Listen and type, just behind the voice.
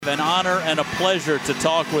An honor and a pleasure to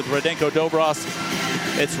talk with Radenko Dobros.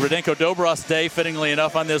 It's Radenko Dobros Day, fittingly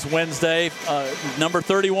enough, on this Wednesday. Number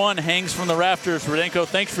 31 hangs from the rafters. Radenko,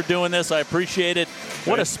 thanks for doing this. I appreciate it.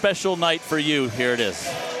 What a special night for you. Here it is.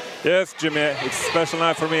 Yes, Jimmy, it's a special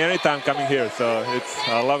night for me anytime coming here. So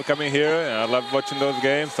I love coming here. And I love watching those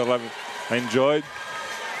games. I enjoyed.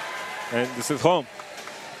 And this is home.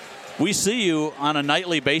 We see you on a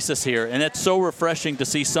nightly basis here, and it's so refreshing to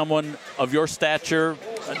see someone of your stature,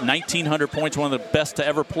 1,900 points, one of the best to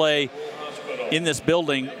ever play in this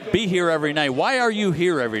building, be here every night. Why are you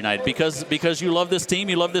here every night? Because you love this team,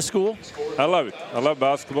 you love this school? I love it. I love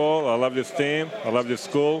basketball. I love this team. I love this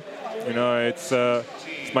school. You know, it's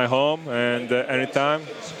my home, and anytime,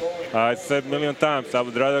 I said a million times, I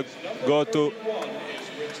would rather go to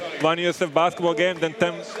one USF basketball game than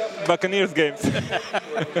 10 Buccaneers games.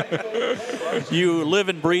 You live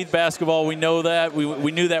and breathe basketball. We know that.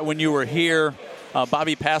 We knew that when you were here.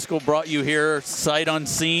 Bobby Pascal brought you here sight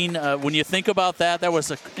unseen. When you think about that, that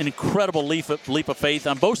was an incredible leap of faith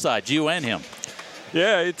on both sides, you and him.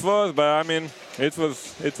 Yeah, it was, but I mean, it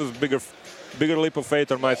was bigger leap of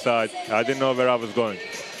faith on my side. I didn't know where I was going.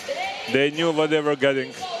 They knew what they were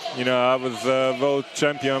getting. You know, I was world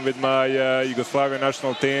champion with my Yugoslavian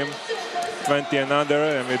national team, 20 and under,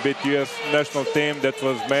 and we beat U.S. national team that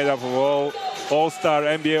was made up of all-star,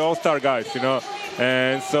 NBA all-star guys, you know.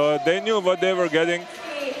 And so they knew what they were getting.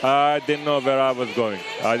 I didn't know where I was going.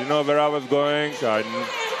 I didn't know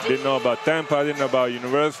about Tampa. I didn't know about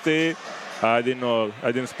university. I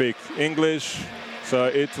didn't speak English. So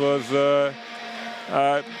it was,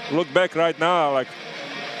 look back right now, like,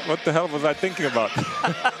 what the hell was I thinking about?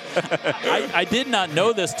 I did not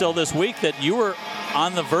know this till this week, that you were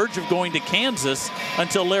on the verge of going to Kansas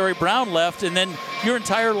until Larry Brown left, and then your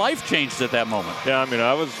entire life changed at that moment. Yeah, I mean,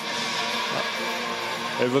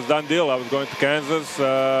 it was done deal. I was going to Kansas.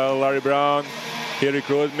 Larry Brown, he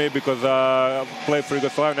recruited me because I played for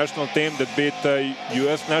Yugoslavian national team that beat the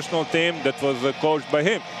U.S. national team that was coached by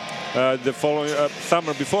him the following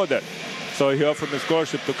summer before that. So he offered me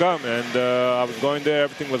scholarship to come, and I was going there.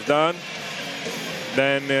 Everything was done.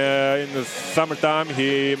 Then in the summertime,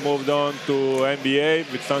 he moved on to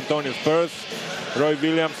NBA with San Antonio Spurs. Roy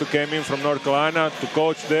Williams, who came in from North Carolina to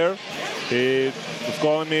coach there, he was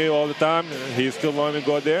calling me all the time. He still wanted me to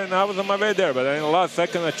go there, and I was on my way there. But then in the last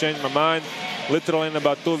second, I changed my mind. Literally in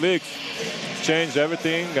about 2 weeks, changed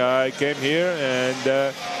everything. I came here,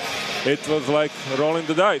 and it was like rolling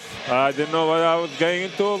the dice. I didn't know what I was getting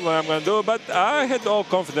into, what I'm going to do, but I had all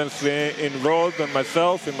confidence in road and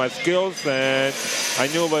myself, in my skills, and I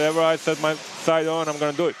knew whatever I set my sight on, I'm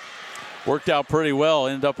going to do it. Worked out pretty well.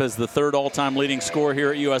 Ended up as the third all-time leading scorer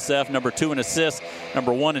here at USF. Number 2 in assists.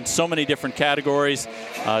 Number 1 in so many different categories. 2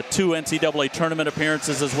 NCAA tournament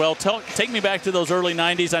appearances as well. Take me back to those early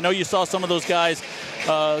 90s. I know you saw some of those guys,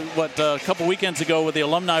 a couple weekends ago with the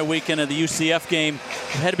alumni weekend of the UCF game.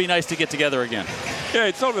 It had to be nice to get together again. Yeah,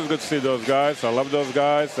 it's always good to see those guys. I love those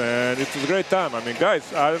guys, and it was a great time. I mean,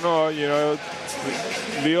 guys, I don't know, you know,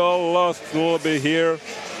 we all lost a little bit here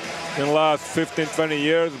in the last 15, 20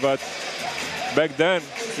 years, but back then,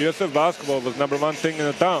 USF basketball was #1 thing in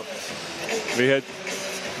the town. We had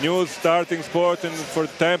new starting sport for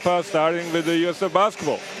Tampa, starting with the USF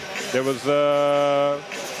basketball. There was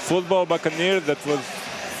football Buccaneers that was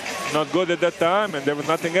not good at that time, and there was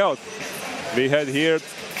nothing else. We had here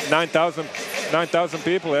 9,000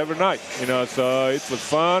 people every night, you know, so it was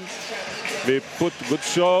fun. We put a good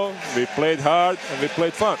show, we played hard, and we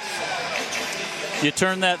played fun. You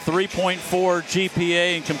turned that 3.4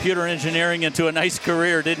 GPA in computer engineering into a nice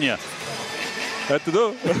career, didn't you? Had to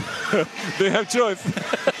do. They have choice.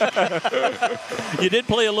 You did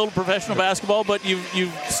play a little professional basketball, but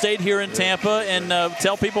you've stayed here in Tampa, and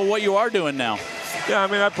tell people what you are doing now. Yeah, I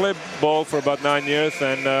mean, I played ball for about 9 years,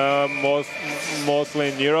 and mostly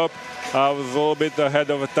in Europe. I was a little bit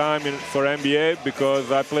ahead of a time for NBA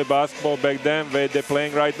because I played basketball back then where they're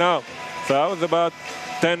playing right now. So I was about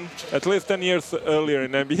at least 10 years earlier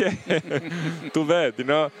in NBA. Too bad, you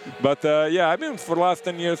know. But yeah, I mean, for the last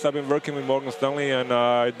 10 years, I've been working with Morgan Stanley, and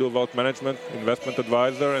I do wealth management, investment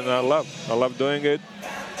advisor, and I love doing it.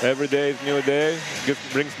 Every day is a new day. It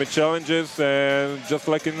brings me challenges, and just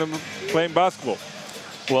like in playing basketball.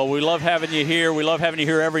 Well, we love having you here. We love having you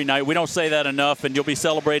here every night. We don't say that enough, and you'll be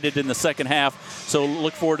celebrated in the second half, so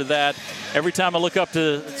look forward to that. Every time I look up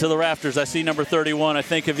to the rafters, I see number 31. I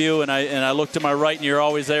think of you, and I look to my right, and you're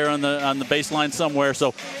always there on the baseline somewhere.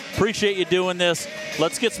 So appreciate you doing this.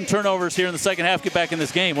 Let's get some turnovers here in the second half, get back in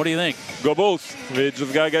this game. What do you think? Go Bulls. We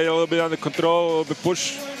just got to get a little bit under control, a little bit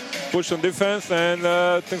push on defense,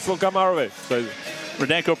 and things will come our way. So,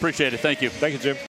 Radenko, appreciate it. Thank you. Thank you, Jim.